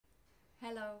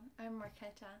Hello, I'm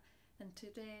Marketa, and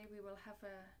today we will have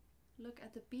a look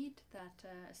at the beat that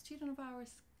a student of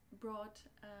ours brought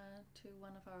to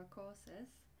one of our courses.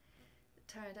 It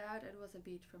turned out it was a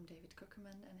beat from David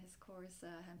Kuckerman and his course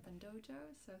Handpan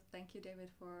Dojo, so thank you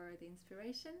David for the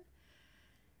inspiration.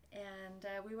 And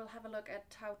we will have a look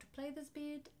at how to play this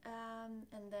beat, and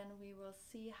then we will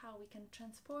see how we can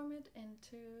transform it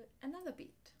into another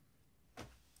beat.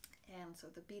 And so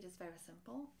the beat is very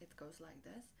simple. It goes like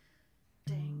this.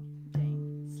 Ding,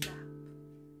 ding, slap.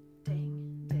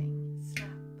 Ding, ding, slap.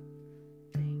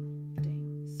 Ding,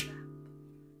 ding, slap.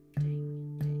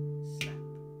 Ding, ding, slap.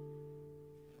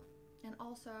 And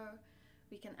also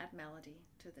we can add melody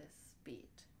to this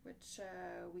beat, which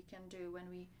we can do when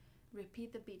we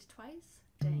repeat the beat twice.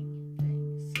 Ding,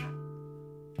 ding, slap.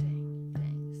 Ding,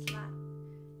 ding, slap.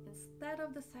 Instead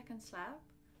of the second slap,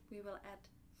 we will add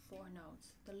 4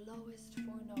 notes, the lowest 4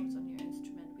 notes on your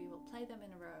instrument. We will play them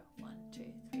in a row. 1,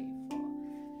 2, 3, 4.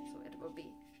 So it will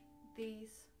be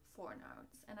these 4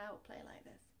 notes, and I will play like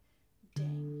this.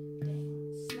 Ding,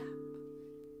 ding, slap.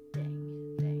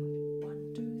 Ding, ding.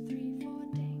 1, 2, 3, 4.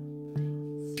 Ding,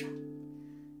 ding, slap.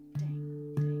 Ding,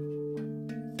 ding.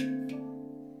 1, 2, 3, 4.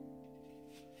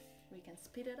 We can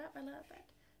speed it up a little bit.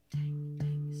 Ding,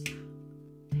 ding, slap.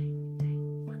 Ding,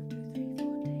 ding. 1, 2, 3,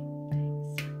 4. Ding, ding,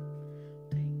 slap.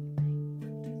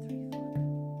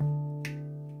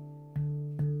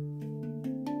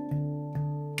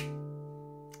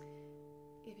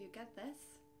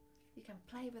 You can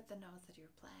play with the notes that you're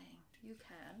playing. You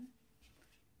can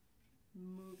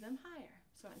move them higher.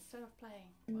 So instead of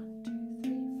playing 1, 2,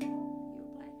 3, 4, you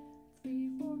play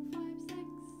 3, 4, 5, 6.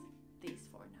 These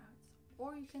 4 notes.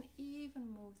 Or you can even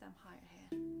move them higher here.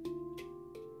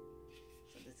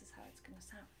 So this is how it's going to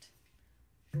sound.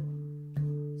 Boom,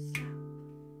 boom, slap.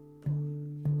 Boom,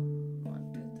 boom.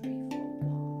 1, 2, 3, 4.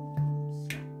 Boom, boom,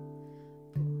 slap.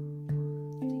 Boom, boom.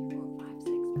 3, 4, 5, 6.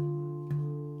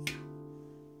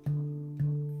 Boom,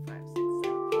 boom, slap. 5, 6,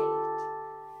 7,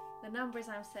 8. The numbers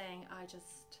I'm saying are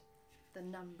just the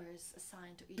numbers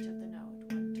assigned to each of the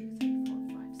note. 1, 2, 3, 4,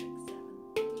 5, 6, 7,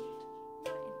 8,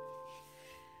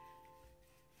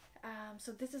 9.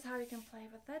 So this is how you can play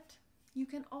with it. You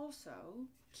can also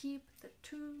keep the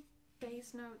 2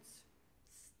 bass notes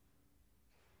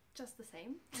just the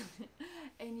same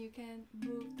and you can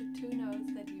move the 2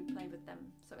 notes that you play with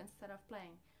them. So instead of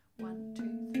playing 1,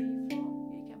 2, 3,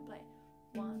 4, you can play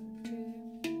 1, 2,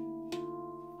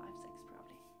 5, 6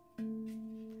 probably.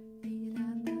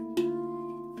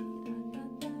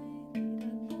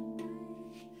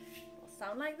 It will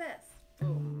sound like this.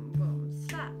 Boom, boom,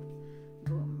 slap.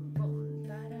 Boom, boom,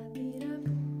 da da dee da,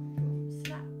 boom, boom,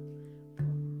 slap.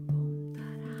 Boom, boom, da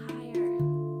da, higher.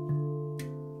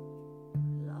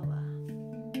 Lower.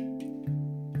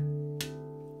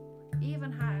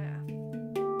 Even higher.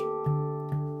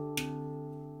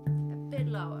 A bit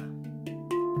lower.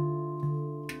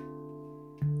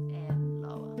 And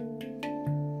lower.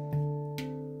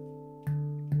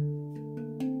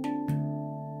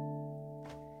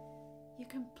 You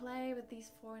can play with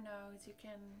these 4 notes. You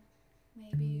can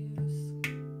maybe use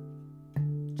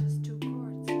just 2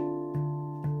 chords.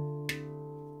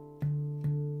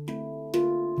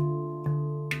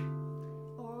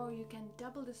 Or you can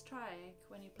double the strike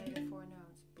when you play the 4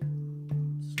 notes. Boom,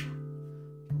 boom, slap.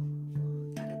 Boom,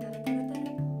 boom, da da da da da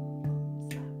da. Boom, boom,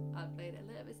 slap. I'll play it a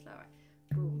little bit slower.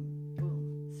 Boom, boom,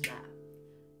 slap.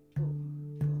 Boom,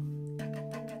 boom, taka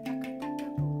taka taka taka.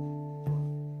 Boom, boom,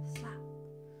 slap.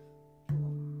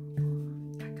 Boom, boom,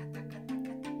 taka taka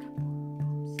taka taka. Boom,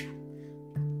 boom, slap. Boom,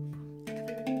 boom, taka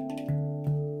taka.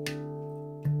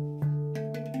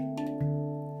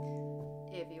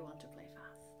 If you want to play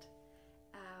fast.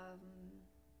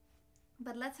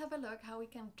 But let's have a look how we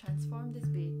can transform this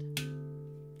beat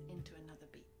into another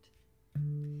beat.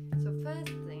 So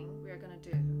first thing we are going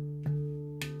to do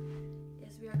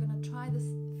is we are going to try this,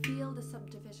 feel the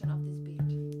subdivision of this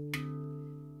beat.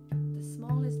 The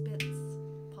smallest bits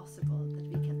possible that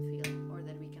we can feel or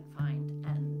that we can find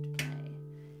and play.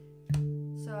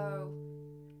 So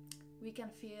we can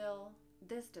feel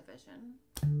this division.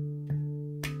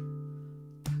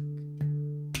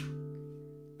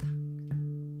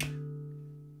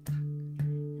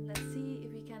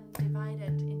 Divide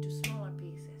it into smaller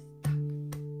pieces.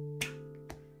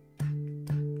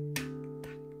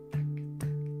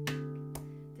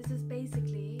 This is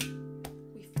basically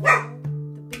we follow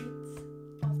the beats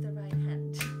of the right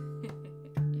hand.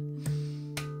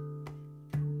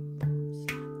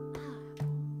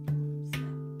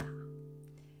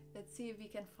 Let's see if we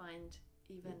can find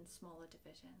even smaller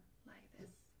division like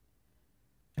this.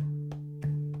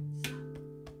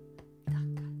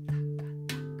 Taka, taka,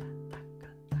 taka, taka.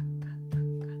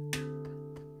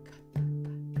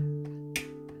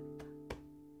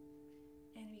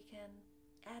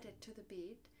 to the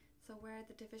beat. So where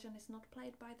the division is not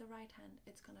played by the right hand,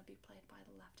 it's going to be played by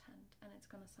the left hand, and it's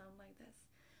going to sound like this.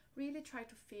 Really try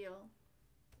to feel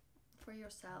for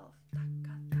yourself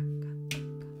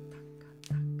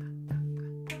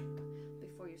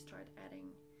before you start adding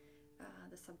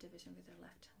the subdivision with your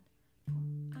left hand.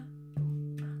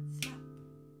 Boom, slap.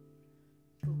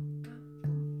 Boom,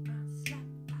 slap.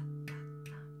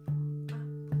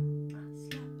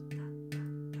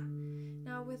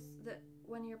 Now with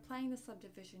when you're playing the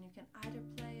subdivision, you can either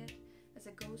play it as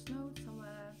a ghost note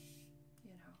somewhere,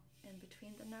 you know, in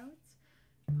between the notes.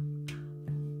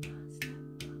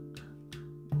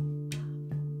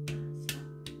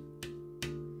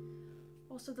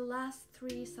 Also, the last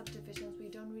three subdivisions, we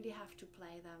don't really have to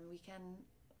play them. We can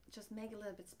just make a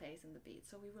little bit space in the beat.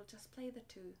 So we will just play the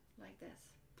two like this.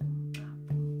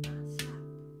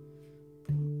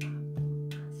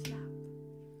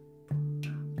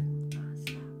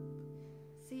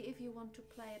 See if you want to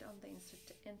play it on the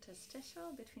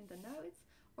interstitial between the notes,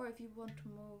 or if you want to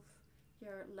move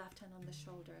your left hand on the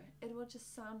shoulder. It will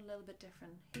just sound a little bit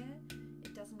different. Here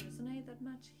it doesn't resonate that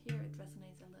much. Here it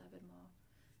resonates a little bit more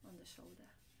on the shoulder.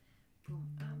 Boom,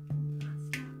 slap. Boom.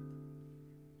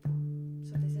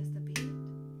 So this is the beat.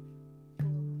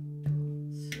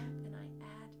 Boom, slap, and I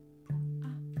add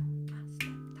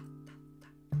slap,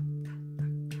 ta.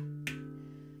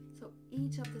 So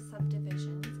each of the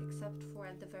subdivisions, except for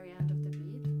at the very end of the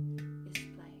beat, is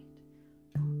played.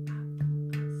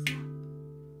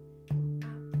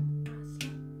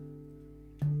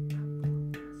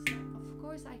 Of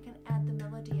course, I can add the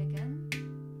melody again.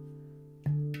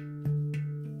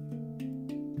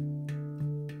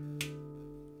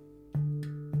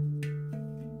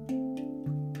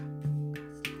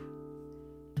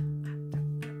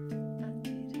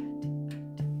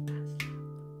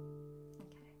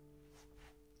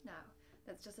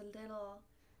 Just a little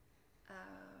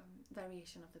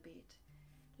variation of the beat.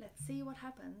 Let's see what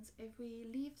happens if we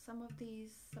leave some of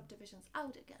these subdivisions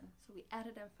out again. So we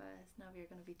added them first, now we're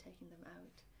going to be taking them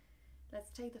out.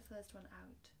 Let's take the first one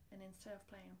out, and instead of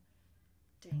playing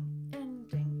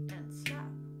ding and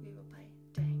slap, we will play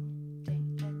ding,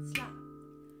 ding and slap,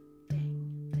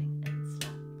 ding, ding and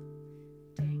slap,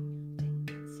 ding, ding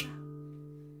and slap,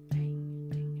 ding,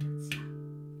 ding and slap.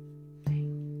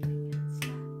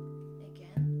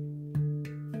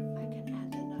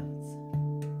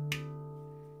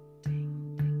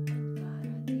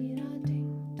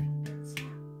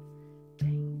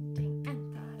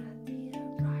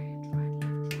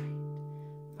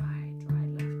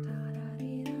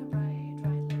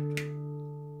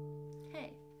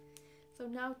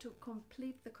 Now to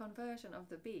complete the conversion of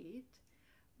the beat,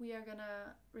 we are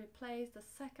gonna replace the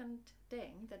second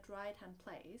ding that right hand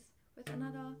plays with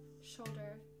another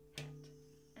shoulder hit,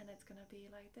 and it's gonna be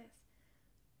like this.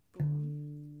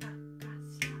 Boom,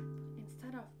 slap.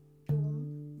 Instead of boom,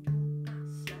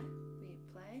 slap, we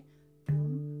play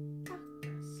boom,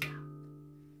 slap.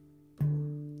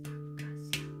 Boom,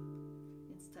 slap.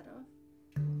 Instead of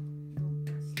boom,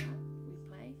 slap, we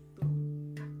play boom.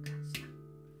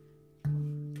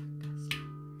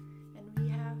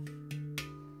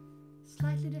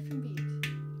 Slightly different beat, a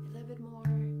little bit more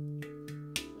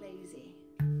lazy.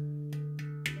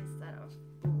 Instead of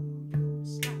boom, boom,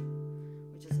 slap,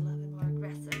 which is a little bit more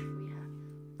aggressive, we have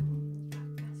boom,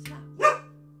 slap, boom.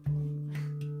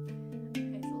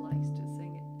 Hazel likes to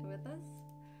sing it with us.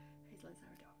 Hazel is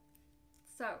our dog.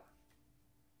 So,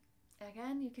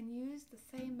 again, you can use the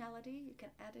same melody, you can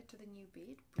add it to the new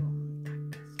beat.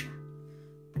 Boom, slap.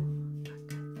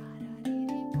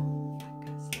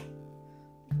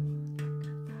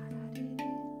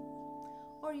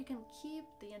 Or you can keep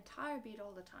the entire beat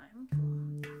all the time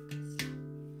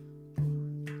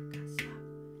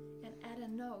and add a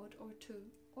note or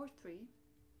two or three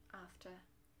after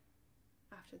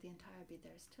the entire beat.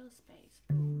 There's still space.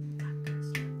 You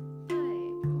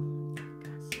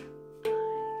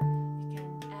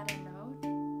can add a note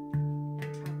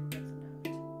and travel with the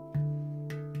note.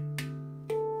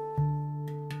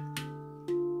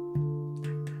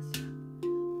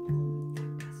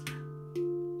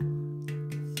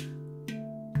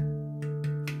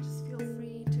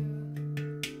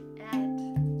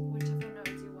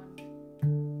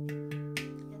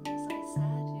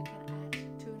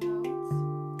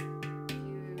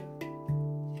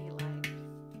 Feel like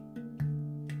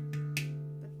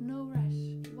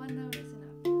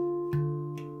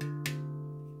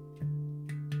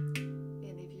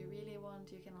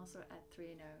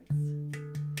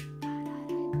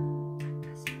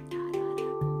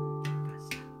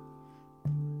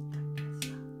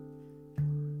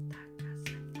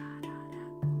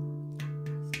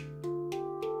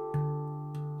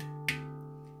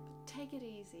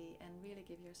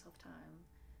time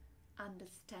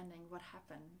understanding what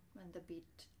happened when the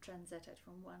beat transited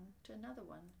from one to another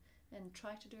one, and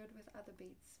try to do it with other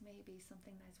beats. Maybe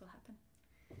something nice will happen.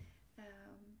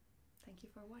 Thank you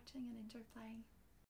for watching and enjoy playing.